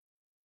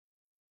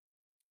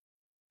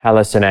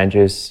Hello, St.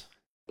 Andrews.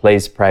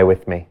 Please pray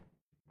with me.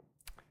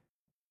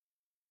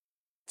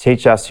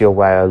 Teach us your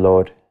way, O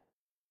Lord,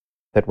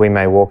 that we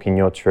may walk in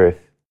your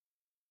truth.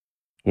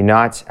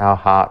 Unite our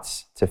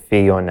hearts to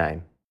fear your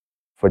name.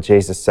 For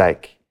Jesus'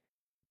 sake.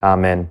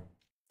 Amen.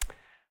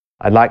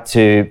 I'd like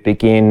to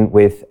begin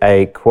with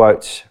a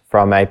quote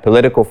from a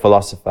political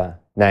philosopher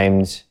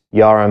named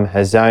Yoram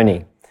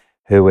Hazony,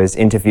 who was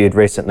interviewed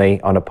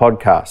recently on a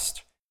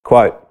podcast.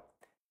 Quote,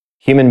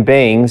 "Human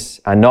beings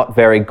are not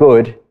very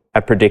good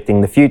at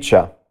predicting the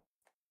future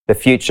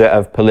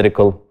of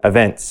political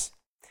events.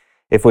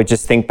 If we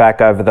just think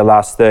back over the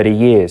last 30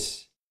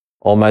 years,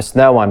 almost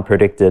no one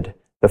predicted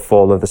the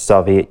fall of the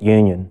Soviet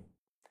Union.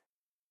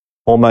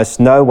 Almost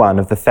no one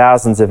of the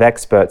thousands of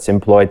experts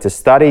employed to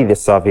study the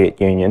Soviet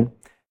Union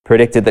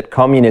predicted that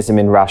communism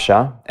in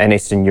Russia and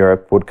Eastern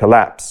Europe would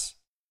collapse.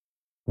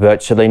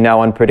 Virtually no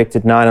one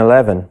predicted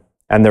 9/11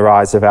 and the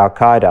rise of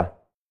Al-Qaeda.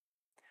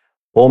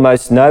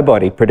 Almost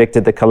nobody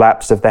predicted the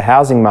collapse of the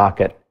housing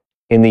market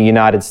in the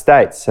United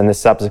States and the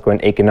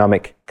subsequent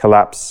economic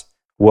collapse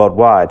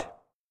worldwide.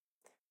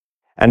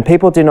 And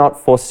people do not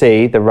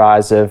foresee the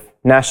rise of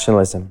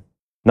nationalism,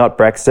 not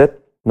Brexit,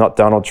 not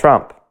Donald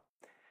Trump.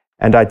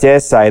 And I dare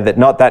say that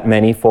not that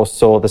many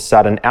foresaw the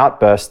sudden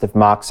outburst of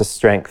Marxist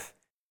strength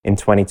in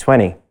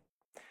 2020.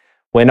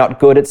 We're not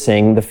good at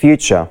seeing the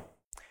future.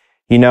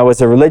 You know,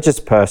 as a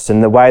religious person,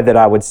 the way that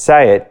I would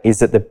say it is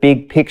that the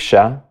big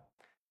picture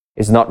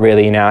is not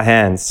really in our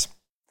hands.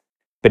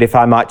 But if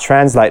I might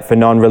translate for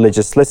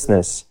non-religious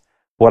listeners,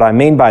 what I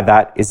mean by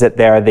that is that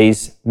there are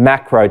these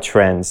macro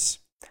trends,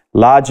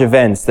 large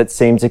events that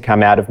seem to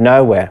come out of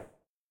nowhere.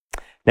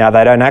 Now,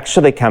 they don't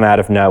actually come out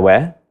of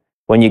nowhere.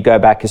 When you go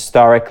back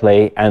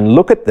historically and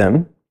look at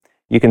them,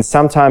 you can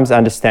sometimes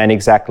understand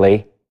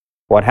exactly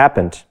what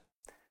happened.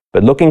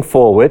 But looking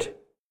forward,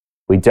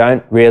 we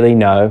don't really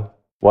know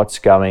what's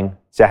going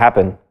to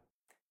happen."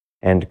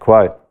 End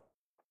quote.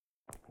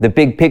 The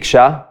big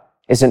picture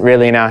isn't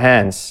really in our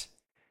hands.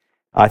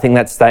 I think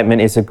that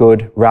statement is a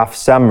good rough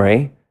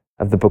summary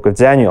of the book of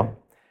Daniel.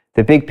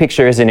 The big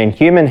picture isn't in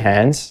human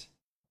hands,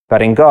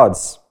 but in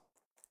God's.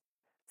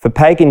 For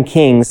pagan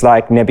kings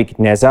like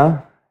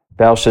Nebuchadnezzar,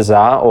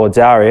 Belshazzar, or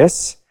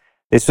Darius,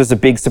 this was a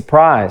big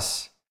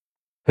surprise.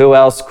 Who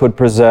else could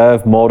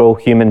preserve mortal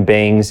human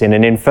beings in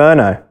an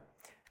inferno,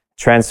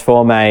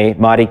 transform a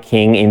mighty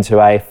king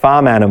into a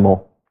farm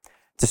animal,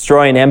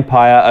 destroy an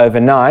empire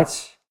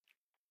overnight,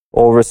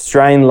 or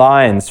restrain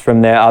lions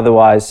from their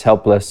otherwise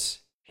helpless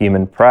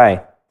human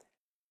prey?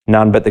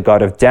 None but the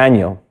God of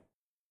Daniel.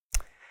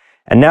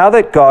 And now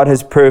that God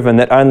has proven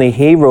that only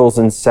he rules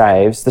and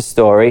saves, the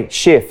story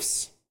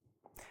shifts.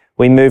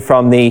 We move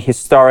from the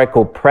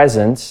historical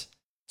present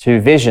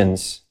to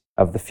visions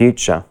of the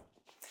future.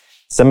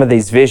 Some of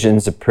these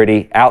visions are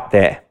pretty out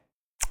there.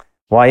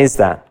 Why is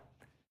that?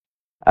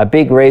 A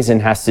big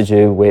reason has to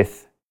do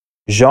with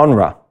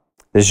genre,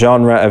 the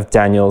genre of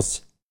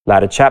Daniel's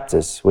latter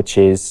chapters, which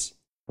is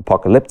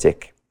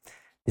apocalyptic.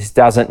 This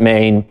doesn't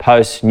mean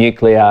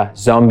post-nuclear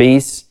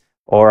zombies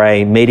or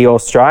a meteor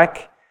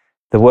strike.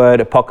 The word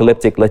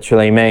apocalyptic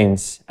literally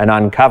means an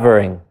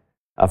uncovering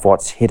of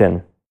what's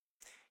hidden.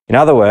 In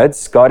other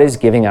words, God is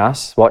giving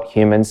us what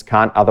humans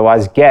can't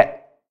otherwise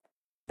get,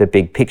 the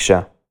big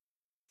picture.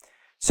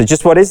 So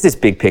just what is this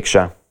big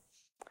picture?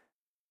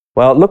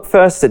 Well, look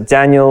first at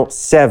Daniel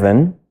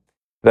 7,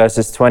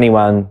 verses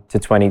 21 to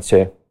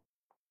 22.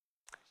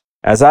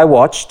 "As I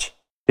watched,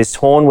 this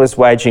horn was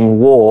waging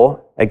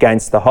war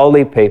against the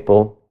holy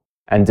people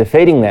and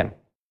defeating them,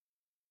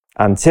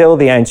 until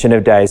the Ancient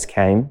of Days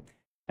came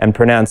and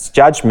pronounced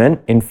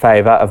judgment in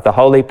favor of the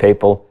holy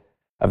people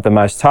of the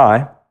Most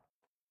High,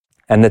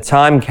 and the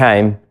time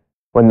came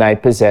when they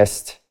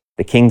possessed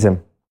the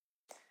kingdom."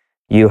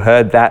 You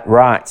heard that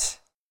right.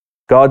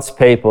 God's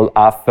people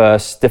are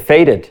first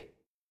defeated,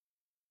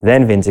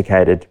 then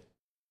vindicated,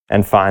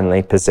 and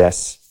finally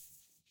possess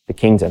the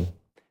kingdom.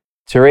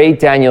 To read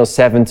Daniel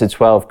 7 to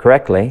 12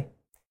 correctly,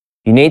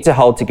 you need to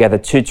hold together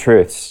two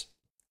truths.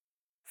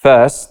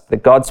 First,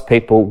 that God's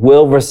people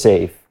will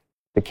receive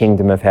the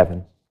kingdom of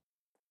heaven.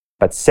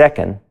 But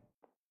second,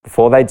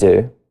 before they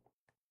do,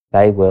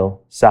 they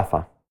will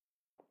suffer.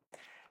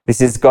 This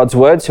is God's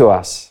word to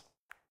us,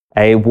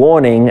 a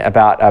warning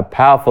about a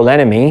powerful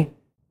enemy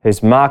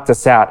who's marked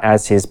us out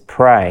as his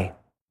prey,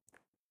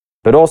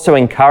 but also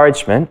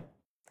encouragement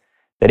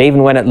that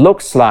even when it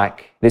looks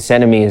like this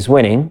enemy is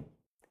winning,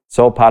 it's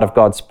all part of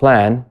God's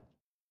plan,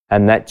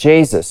 and that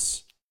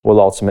Jesus will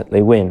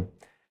ultimately win.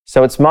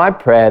 So it's my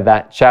prayer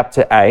that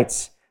chapter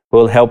 8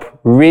 will help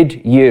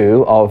rid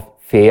you of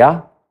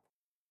fear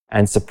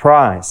and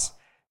surprise.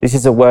 This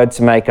is a word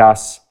to make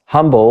us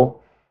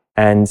humble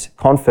and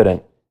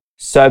confident,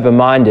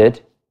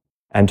 sober-minded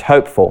and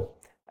hopeful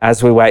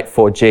as we wait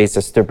for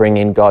Jesus to bring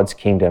in God's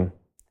kingdom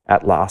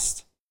at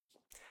last.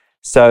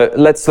 So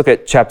let's look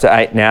at chapter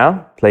 8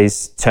 now.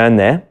 Please turn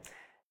there.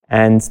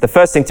 And the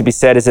first thing to be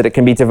said is that it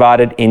can be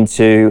divided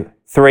into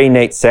three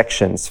neat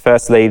sections.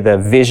 Firstly, the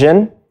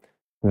vision,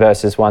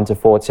 verses 1 to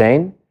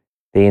 14,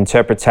 the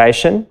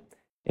interpretation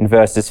in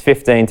verses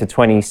 15 to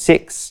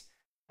 26,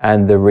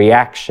 and the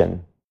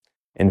reaction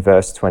in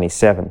verse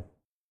 27.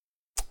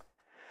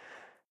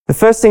 The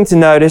first thing to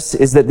notice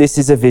is that this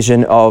is a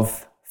vision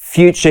of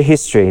future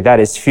history, that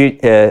is,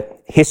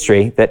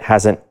 history that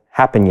hasn't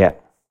happened yet.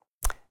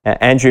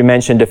 Andrew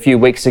mentioned a few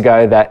weeks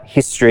ago that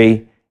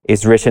history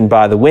is written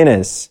by the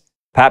winners.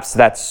 Perhaps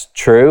that's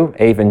true,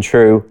 even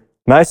true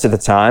most of the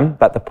time,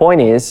 but the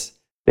point is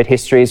that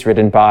history is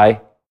written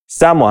by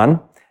someone,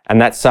 and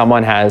that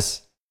someone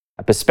has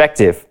a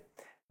perspective,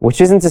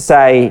 which isn't to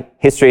say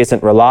history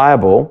isn't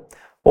reliable.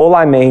 All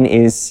I mean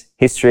is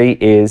history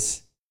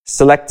is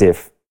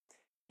selective.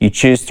 You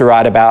choose to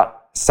write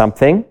about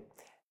something,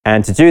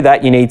 and to do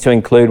that, you need to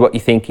include what you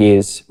think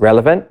is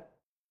relevant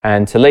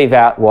and to leave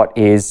out what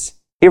is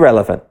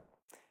irrelevant.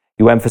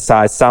 You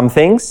emphasize some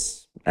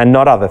things and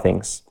not other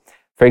things.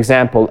 For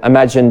example,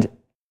 imagine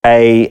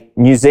a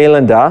New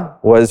Zealander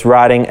was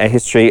writing a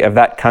history of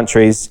that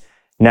country's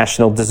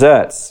national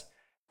desserts.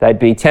 They'd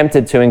be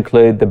tempted to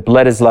include the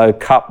Bledisloe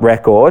Cup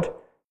record,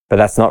 but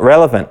that's not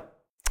relevant.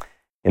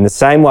 In the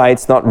same way,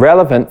 it's not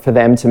relevant for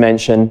them to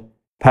mention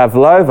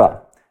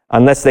pavlova,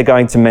 unless they're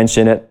going to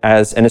mention it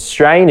as an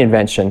Australian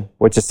invention,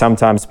 which has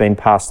sometimes been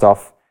passed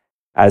off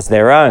as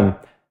their own.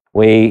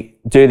 We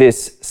do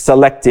this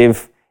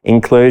selective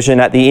inclusion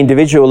at the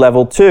individual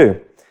level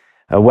too.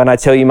 When I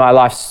tell you my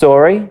life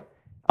story,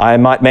 I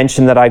might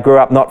mention that I grew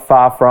up not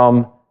far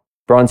from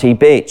Bronte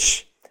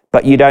Beach,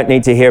 but you don't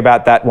need to hear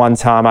about that one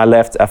time I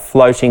left a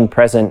floating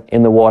present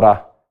in the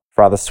water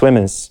for other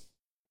swimmers.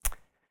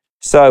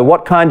 So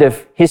what kind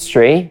of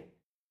history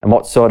and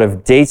what sort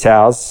of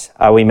details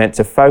are we meant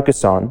to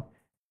focus on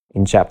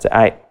in chapter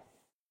 8?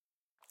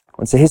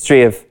 It's a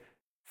history of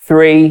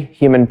 3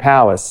 human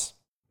powers,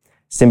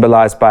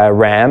 symbolized by a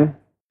ram,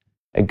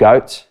 a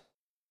goat,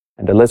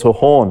 and a little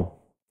horn.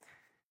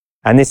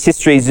 And this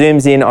history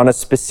zooms in on a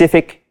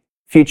specific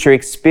future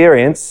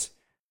experience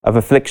of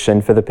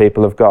affliction for the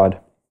people of God.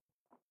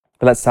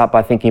 But let's start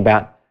by thinking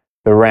about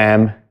the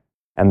ram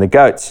and the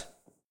goat.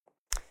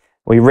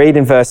 We read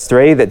in verse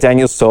 3 that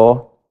Daniel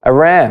saw a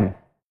ram.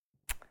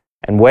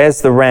 And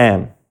where's the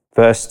ram?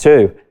 Verse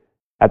 2,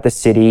 at the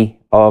city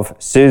of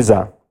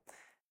Susa.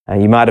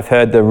 You might have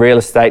heard the real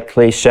estate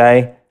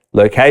cliche,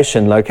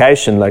 location,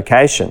 location,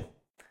 location.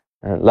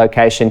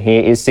 Location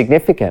here is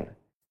significant.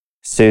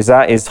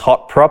 Susa is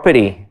hot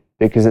property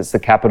because it's the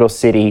capital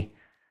city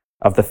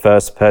of the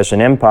First Persian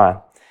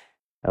Empire.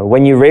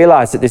 When you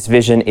realize that this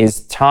vision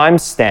is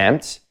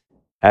time-stamped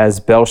as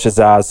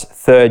Belshazzar's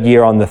 3rd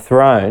year on the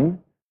throne,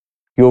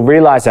 you'll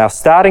realize our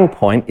starting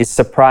point is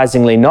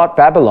surprisingly not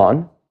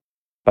Babylon,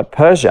 but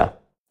Persia.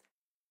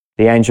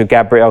 The angel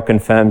Gabriel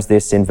confirms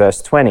this in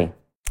verse 20.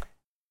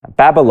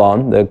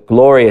 Babylon, the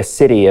glorious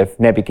city of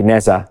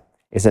Nebuchadnezzar,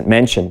 isn't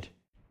mentioned.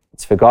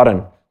 It's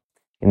forgotten.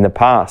 In the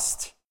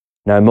past,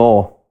 no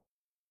more.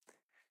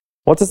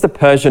 What does the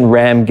Persian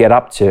ram get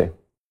up to?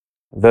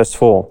 Verse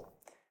 4.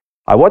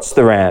 I watched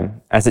the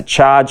ram as it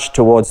charged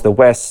towards the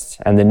west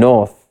and the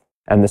north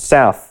and the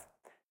south.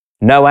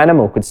 No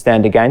animal could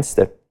stand against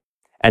it,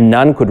 and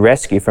none could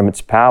rescue from its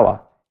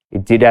power.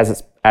 It did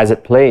as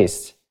it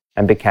pleased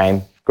and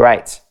became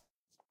great.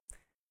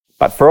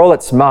 But for all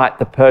its might,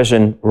 the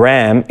Persian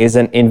ram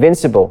isn't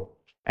invincible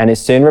and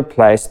is soon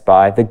replaced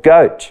by the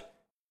goat,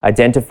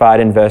 identified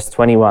in verse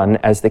 21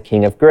 as the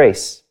king of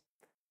Greece.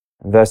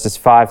 In verses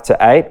 5 to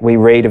 8, we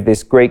read of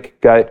this Greek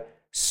goat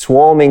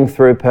swarming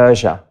through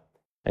Persia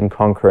and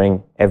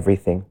conquering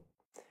everything.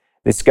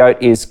 This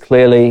goat is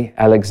clearly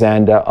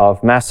Alexander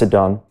of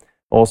Macedon,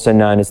 also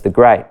known as the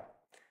Great.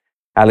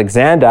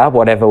 Alexander,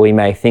 whatever we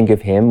may think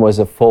of him, was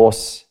a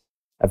force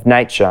of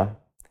nature,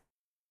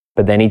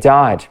 but then he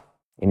died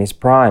in his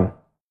prime.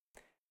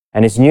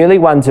 And his newly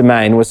won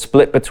domain was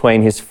split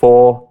between his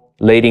 4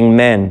 leading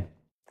men,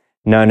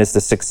 known as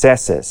the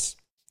successors.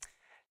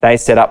 They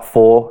set up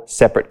 4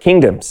 separate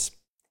kingdoms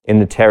in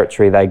the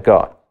territory they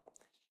got.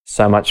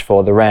 So much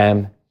for the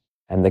ram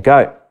and the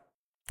goat.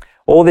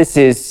 All this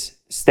is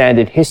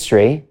standard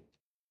history,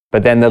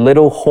 but then the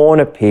little horn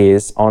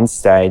appears on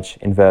stage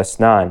in verse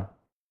 9.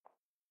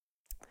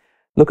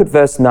 Look at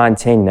verse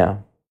 19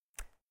 now.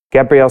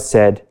 Gabriel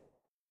said,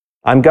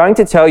 I'm going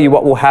to tell you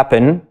what will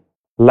happen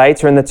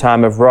later in the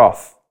time of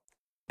wrath,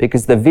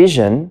 because the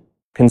vision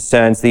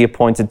concerns the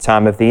appointed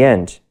time of the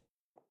end.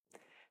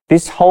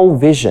 This whole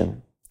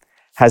vision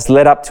has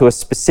led up to a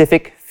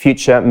specific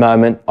future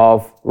moment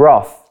of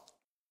wrath,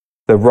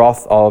 the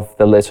wrath of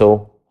the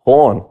little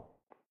horn.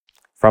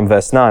 From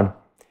verse 9,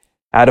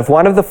 out of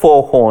one of the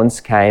 4 horns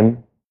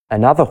came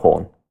another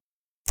horn,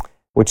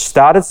 which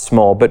started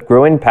small but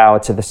grew in power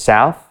to the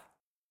south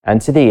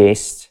and to the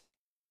east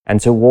and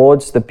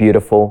towards the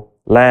beautiful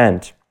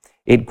land.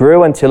 It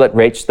grew until it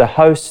reached the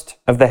host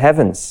of the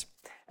heavens,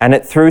 and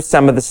it threw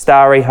some of the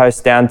starry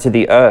host down to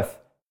the earth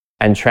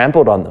and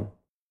trampled on them.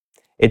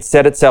 It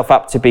set itself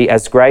up to be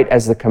as great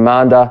as the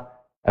commander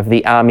of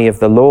the army of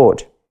the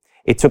Lord.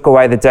 It took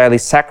away the daily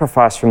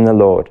sacrifice from the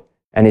Lord,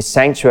 and his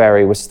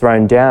sanctuary was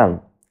thrown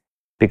down.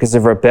 Because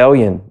of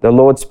rebellion, the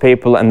Lord's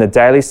people and the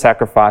daily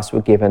sacrifice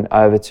were given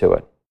over to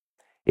it.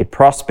 It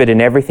prospered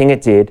in everything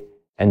it did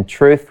and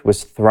truth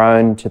was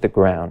thrown to the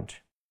ground.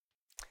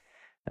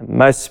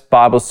 Most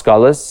Bible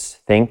scholars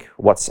think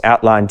what's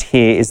outlined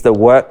here is the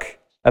work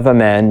of a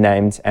man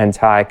named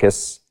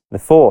Antiochus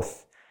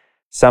IV.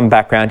 Some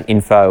background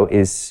info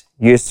is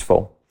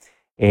useful.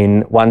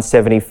 In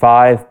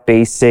 175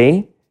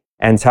 BC,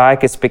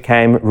 Antiochus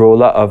became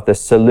ruler of the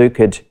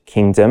Seleucid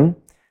kingdom,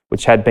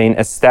 which had been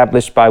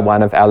established by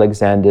one of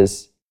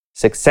Alexander's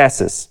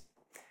successors.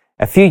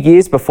 A few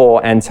years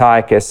before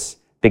Antiochus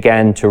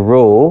began to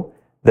rule,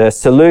 the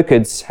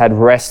Seleucids had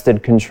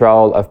wrested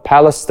control of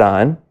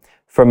Palestine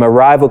from a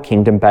rival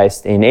kingdom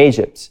based in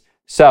Egypt.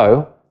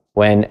 So,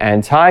 when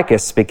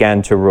Antiochus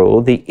began to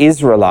rule, the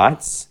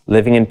Israelites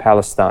living in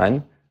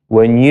Palestine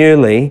were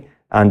newly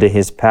under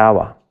his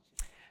power.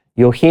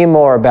 You'll hear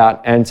more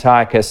about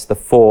Antiochus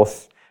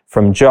IV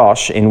from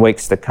Josh in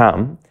weeks to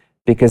come,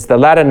 because the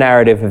latter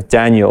narrative of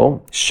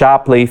Daniel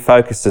sharply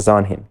focuses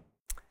on him.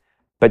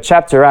 But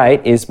chapter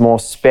 8 is more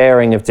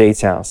sparing of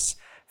details.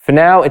 For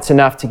now, it's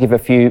enough to give a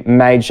few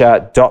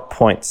major dot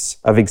points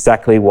of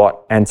exactly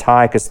what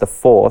Antiochus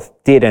IV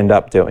did end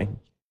up doing.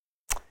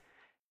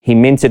 He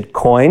minted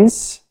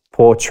coins,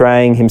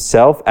 portraying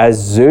himself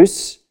as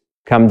Zeus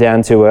come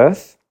down to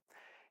earth.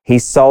 He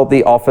sold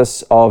the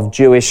office of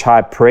Jewish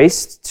high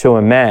priest to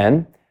a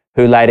man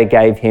who later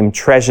gave him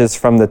treasures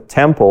from the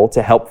temple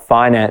to help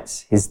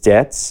finance his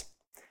debts.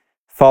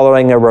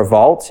 Following a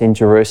revolt in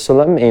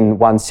Jerusalem in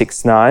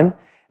 169,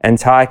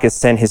 Antiochus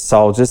sent his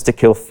soldiers to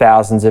kill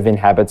thousands of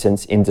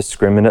inhabitants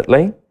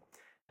indiscriminately.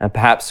 And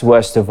perhaps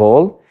worst of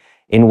all,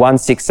 in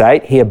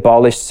 168, he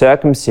abolished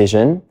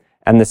circumcision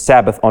and the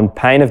Sabbath on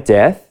pain of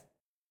death,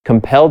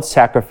 compelled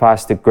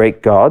sacrifice to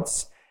Greek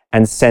gods,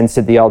 and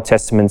censored the Old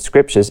Testament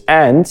scriptures.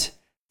 And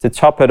to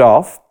top it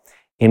off,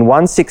 in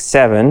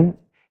 167,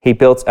 he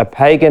built a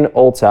pagan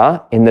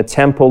altar in the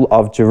Temple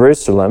of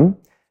Jerusalem,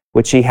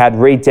 which he had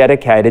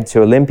rededicated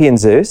to Olympian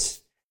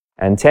Zeus.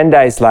 And 10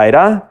 days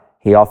later,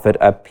 he offered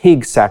a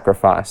pig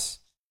sacrifice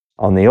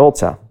on the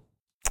altar.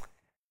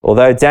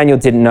 Although Daniel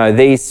didn't know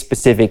these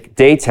specific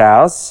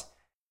details,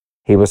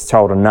 he was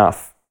told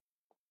enough.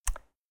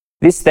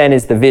 This then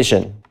is the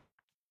vision.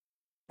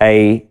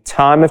 A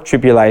time of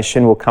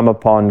tribulation will come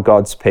upon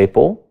God's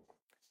people.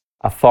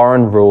 A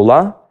foreign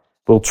ruler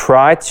will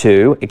try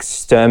to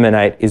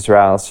exterminate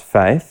Israel's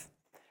faith.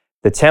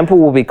 The temple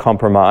will be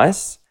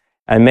compromised,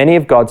 and many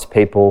of God's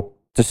people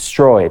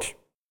destroyed.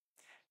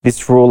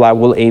 This ruler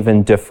will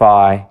even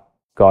defy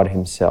God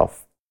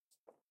himself.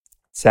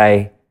 It's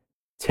a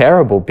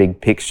terrible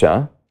big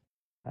picture.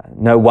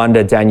 No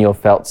wonder Daniel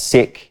felt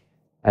sick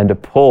and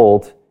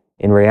appalled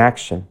in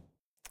reaction.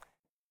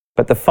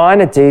 But the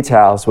finer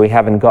details we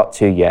haven't got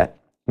to yet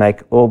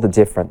make all the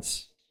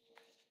difference.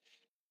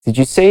 Did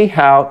you see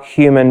how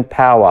human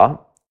power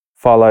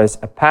follows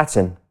a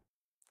pattern?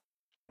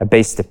 A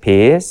beast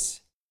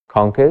appears,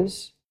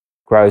 conquers,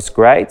 grows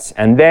great,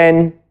 and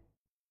then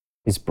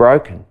is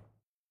broken.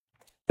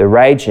 The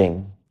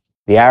raging,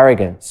 the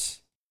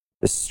arrogance,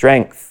 the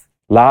strength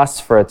lasts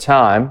for a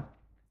time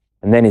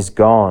and then is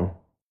gone.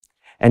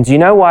 And do you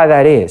know why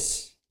that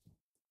is?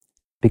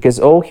 Because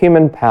all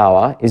human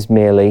power is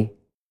merely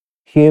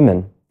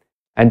human.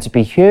 And to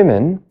be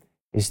human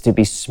is to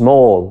be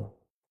small,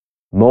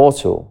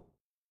 mortal,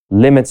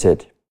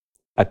 limited,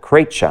 a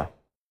creature.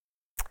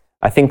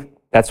 I think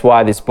that's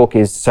why this book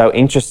is so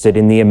interested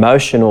in the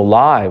emotional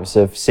lives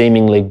of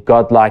seemingly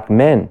godlike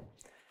men,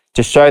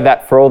 to show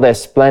that for all their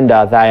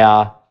splendor, they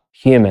are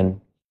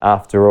human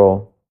after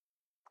all.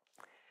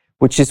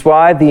 Which is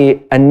why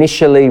the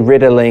initially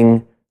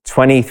riddling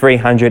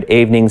 2300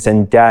 evenings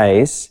and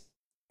days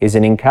is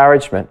an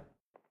encouragement.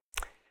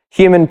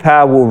 Human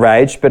power will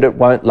rage, but it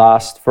won't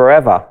last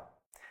forever.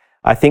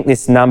 I think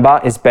this number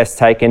is best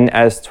taken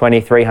as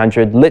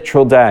 2300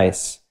 literal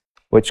days,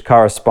 which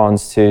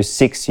corresponds to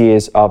 6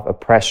 years of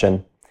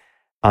oppression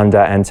under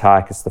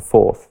Antiochus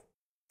IV.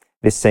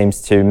 This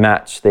seems to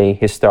match the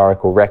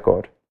historical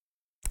record.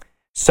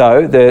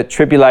 So the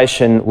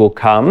tribulation will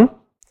come,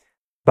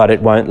 but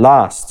it won't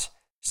last.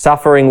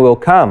 Suffering will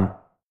come,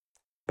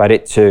 but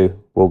it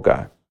too will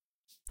go.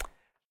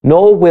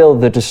 Nor will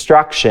the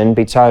destruction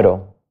be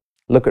total.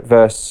 Look at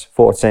verse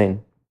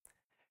 14.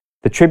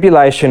 The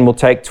tribulation will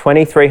take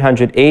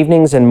 2300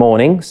 evenings and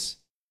mornings,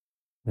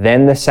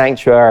 then the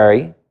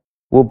sanctuary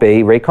will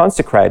be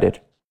reconsecrated.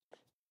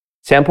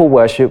 Temple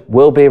worship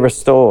will be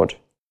restored.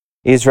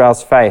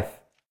 Israel's faith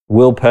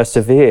will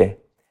persevere,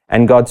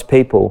 and God's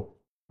people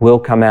will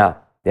come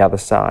out the other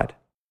side.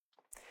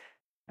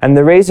 And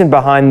the reason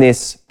behind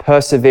this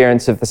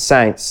perseverance of the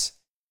saints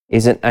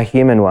isn't a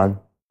human one.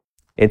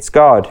 It's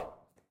God.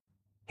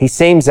 He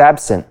seems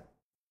absent,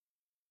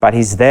 but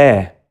he's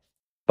there,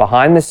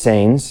 behind the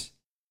scenes,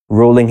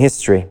 ruling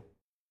history.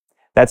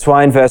 That's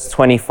why in verse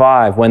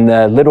 25, when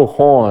the little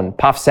horn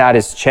puffs out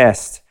his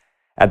chest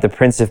at the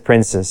Prince of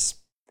Princes,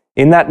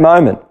 in that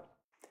moment,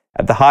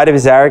 at the height of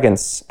his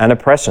arrogance and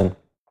oppression,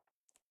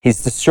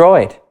 he's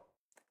destroyed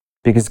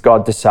because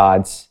God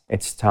decides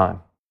it's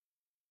time.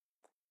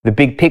 The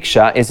big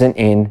picture isn't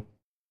in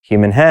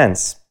human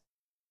hands.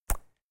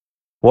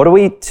 What are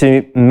we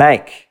to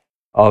make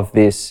of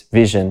this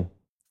vision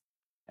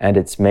and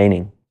its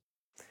meaning?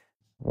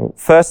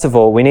 First of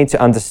all, we need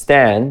to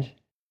understand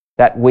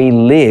that we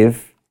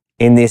live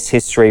in this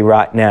history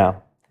right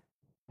now.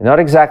 Not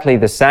exactly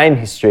the same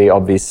history,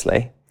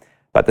 obviously,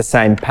 but the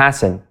same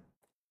pattern.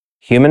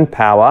 Human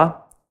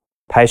power,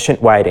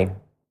 patient waiting,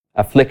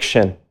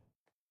 affliction,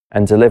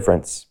 and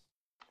deliverance.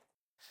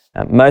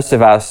 Most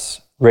of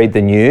us read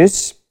the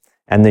news,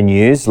 and the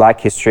news,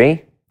 like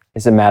history,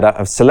 is a matter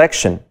of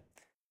selection,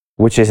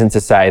 which isn't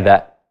to say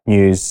that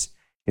news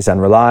is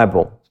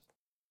unreliable.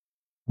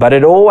 But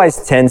it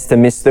always tends to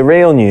miss the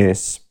real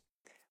news,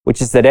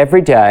 which is that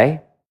every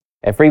day,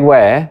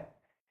 everywhere,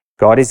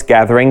 God is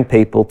gathering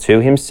people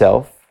to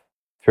himself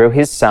through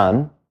his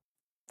Son,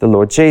 the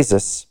Lord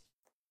Jesus,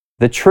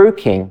 the true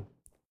King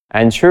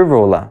and true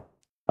ruler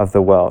of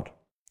the world.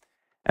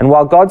 And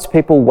while God's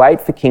people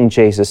wait for King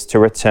Jesus to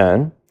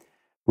return,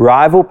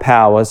 rival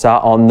powers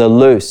are on the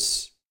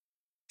loose,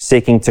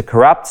 seeking to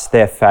corrupt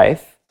their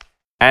faith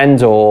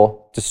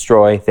and/or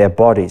destroy their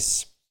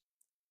bodies.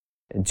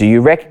 Do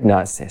you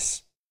recognize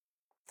this?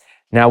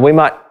 Now, we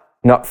might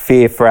not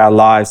fear for our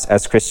lives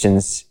as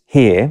Christians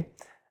here,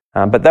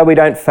 but though we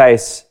don't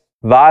face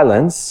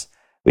violence,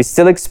 we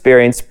still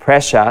experience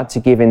pressure to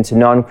give in to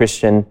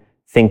non-Christian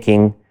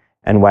thinking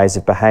and ways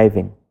of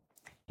behaving.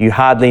 You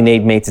hardly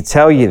need me to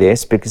tell you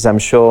this because I'm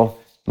sure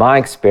my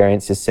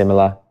experience is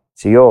similar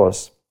to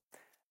yours.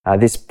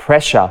 This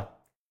pressure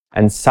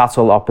and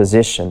subtle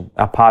opposition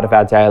are part of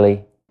our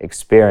daily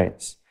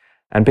experience.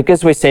 And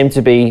because we seem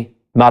to be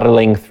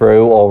muddling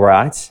through all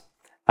right,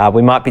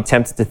 we might be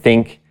tempted to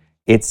think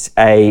it's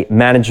a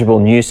manageable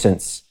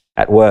nuisance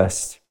at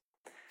worst.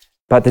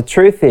 But the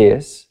truth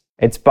is,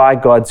 it's by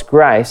God's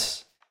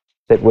grace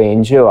that we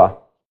endure.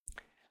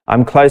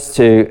 I'm close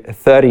to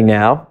 30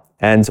 now,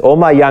 and all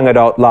my young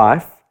adult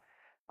life,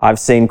 I've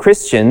seen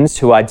Christians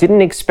who I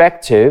didn't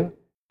expect to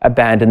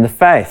abandon the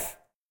faith.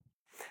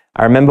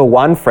 I remember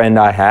one friend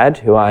I had,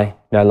 who I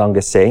no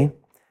longer see,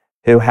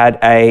 who had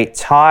a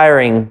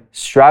tiring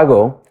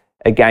struggle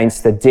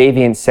against a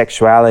deviant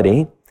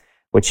sexuality,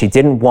 which he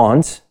didn't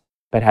want,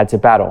 but had to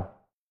battle.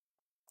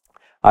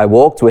 I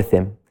walked with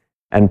him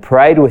and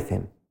prayed with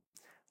him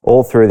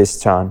all through this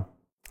time.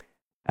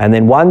 And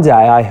then one day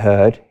I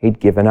heard he'd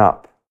given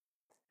up.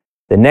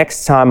 The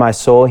next time I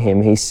saw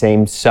him, he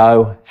seemed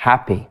so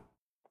happy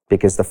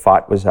because the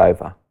fight was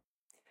over.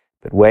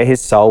 But where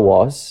his soul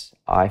was,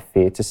 I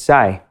fear to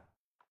say.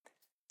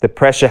 The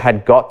pressure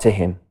had got to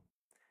him,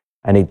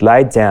 and he'd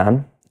laid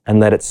down and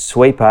let it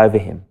sweep over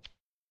him.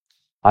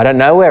 I don't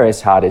know where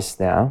his heart is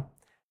now,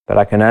 but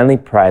I can only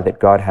pray that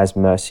God has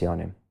mercy on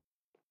him.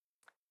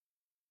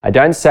 I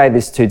don't say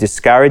this to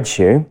discourage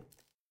you,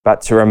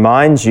 but to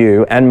remind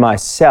you and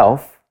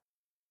myself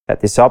that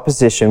this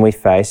opposition we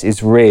face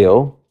is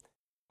real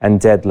and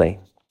deadly.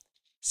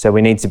 So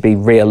we need to be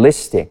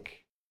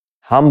realistic,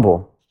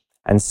 humble,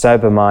 and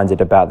sober-minded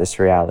about this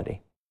reality.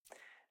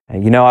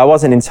 And I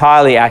wasn't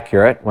entirely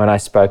accurate when I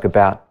spoke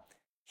about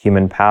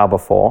human power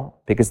before,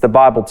 because the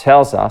Bible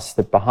tells us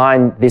that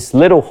behind this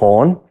little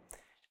horn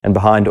and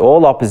behind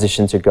all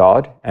opposition to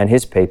God and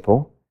his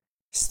people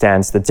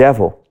stands the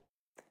devil.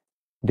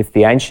 And if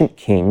the ancient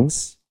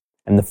kings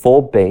and the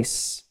four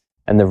beasts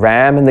and the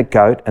ram and the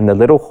goat and the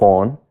little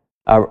horn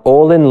are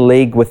all in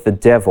league with the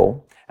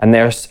devil, and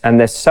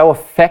they're so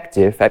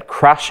effective at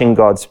crushing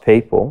God's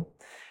people,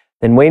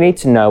 then we need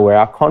to know where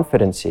our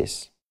confidence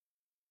is.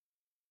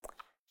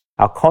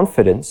 Our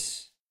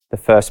confidence, the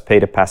 1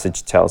 Peter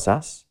passage tells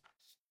us,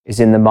 is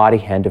in the mighty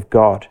hand of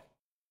God,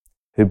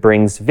 who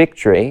brings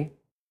victory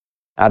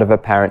out of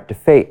apparent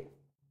defeat.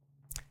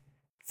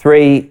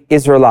 3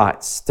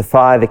 Israelites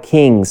defy the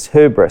king's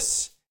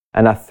hubris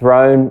and are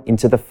thrown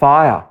into the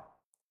fire.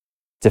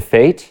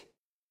 Defeat?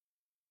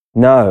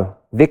 No,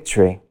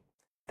 victory.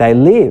 They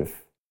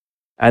live,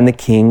 and the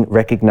king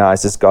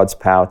recognizes God's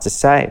power to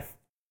save.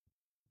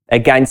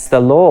 Against the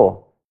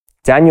law,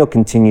 Daniel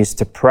continues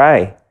to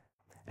pray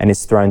and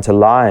is thrown to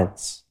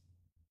lions.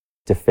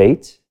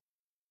 Defeat?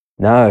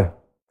 No,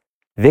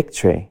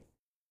 victory.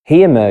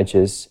 He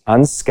emerges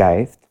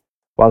unscathed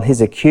while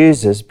his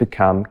accusers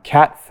become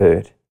cat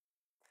food.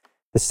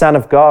 The Son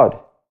of God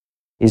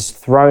is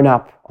thrown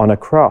up on a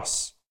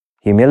cross,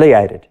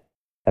 humiliated,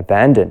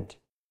 abandoned,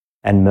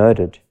 and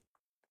murdered.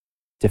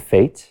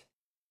 Defeat?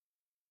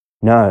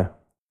 No,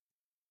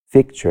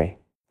 victory.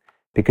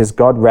 Because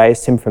God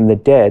raised him from the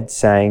dead,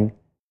 saying,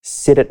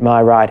 "Sit at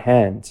my right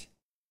hand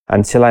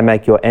until I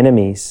make your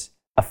enemies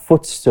a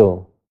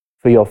footstool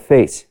for your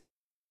feet."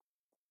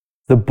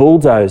 The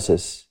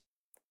bulldozers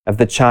of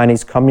the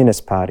Chinese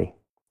Communist Party,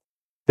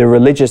 the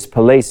religious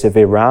police of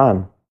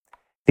Iran,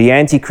 the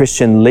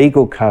anti-Christian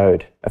legal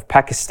code of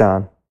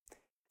Pakistan,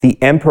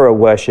 the emperor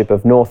worship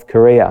of North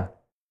Korea,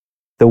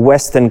 the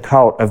Western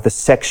cult of the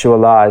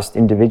sexualized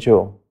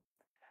individual.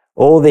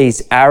 All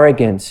these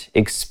arrogant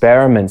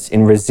experiments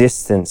in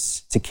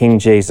resistance to King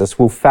Jesus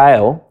will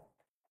fail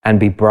and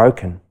be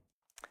broken.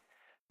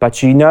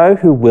 But you know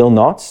who will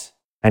not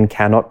and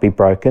cannot be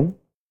broken?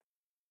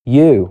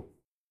 You.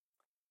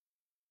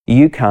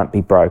 You can't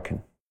be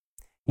broken.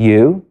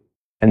 You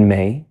and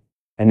me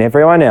and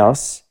everyone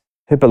else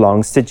who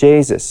belongs to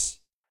Jesus.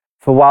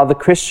 For while the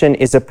Christian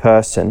is a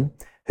person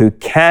who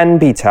can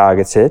be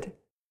targeted,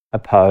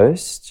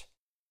 opposed,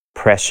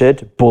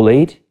 pressured,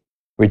 bullied,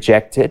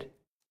 rejected,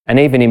 and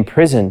even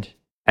imprisoned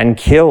and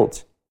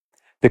killed,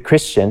 the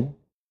Christian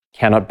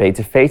cannot be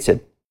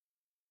defeated.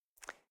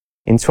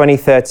 In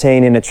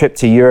 2013, in a trip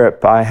to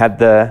Europe, I had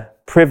the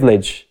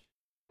privilege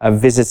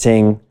of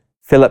visiting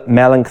Philip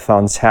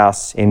Melanchthon's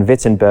house in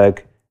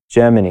Wittenberg,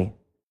 Germany.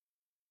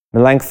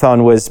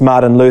 Melanchthon was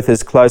Martin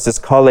Luther's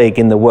closest colleague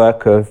in the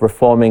work of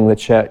reforming the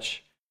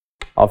church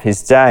of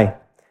his day.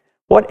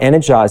 What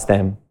energized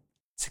them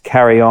to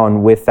carry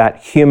on with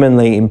that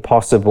humanly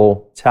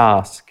impossible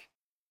task?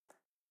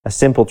 A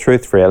simple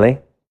truth, really.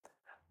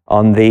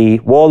 On the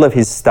wall of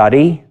his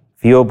study,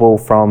 viewable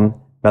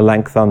from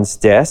Melanchthon's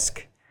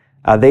desk,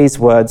 are these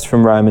words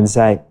from Romans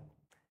 8.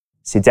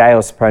 Si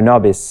Deus pro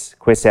nobis,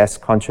 quis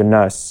est contra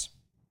nos?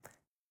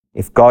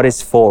 If God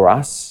is for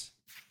us,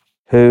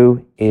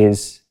 who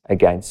is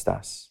against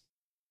us?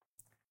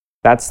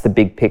 That's the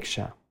big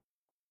picture.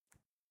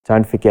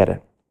 Don't forget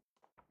it.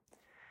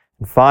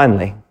 And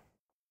finally,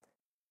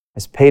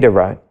 as Peter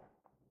wrote,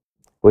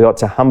 we ought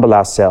to humble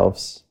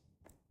ourselves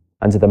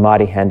under the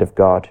mighty hand of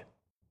God,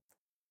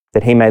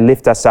 that he may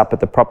lift us up at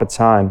the proper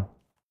time,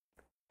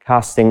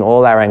 casting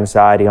all our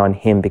anxiety on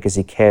him because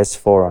he cares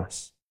for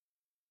us.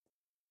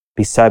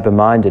 Be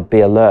sober-minded, be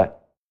alert.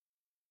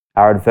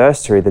 Our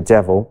adversary, the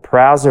devil,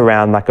 prowls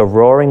around like a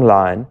roaring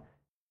lion,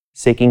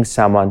 seeking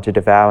someone to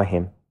devour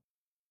him.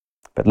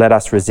 But let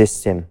us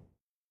resist him,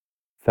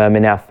 firm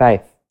in our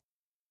faith,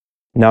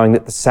 knowing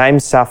that the same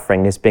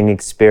suffering is being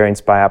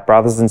experienced by our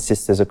brothers and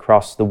sisters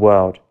across the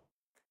world.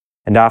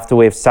 And after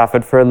we have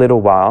suffered for a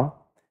little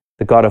while,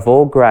 the God of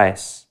all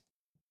grace,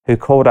 who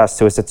called us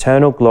to his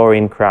eternal glory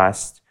in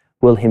Christ,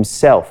 will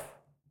himself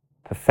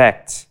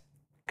perfect,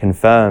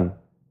 confirm,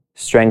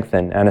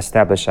 strengthen, and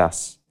establish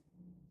us.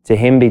 To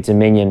him be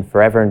dominion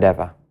forever and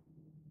ever.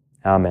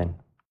 Amen.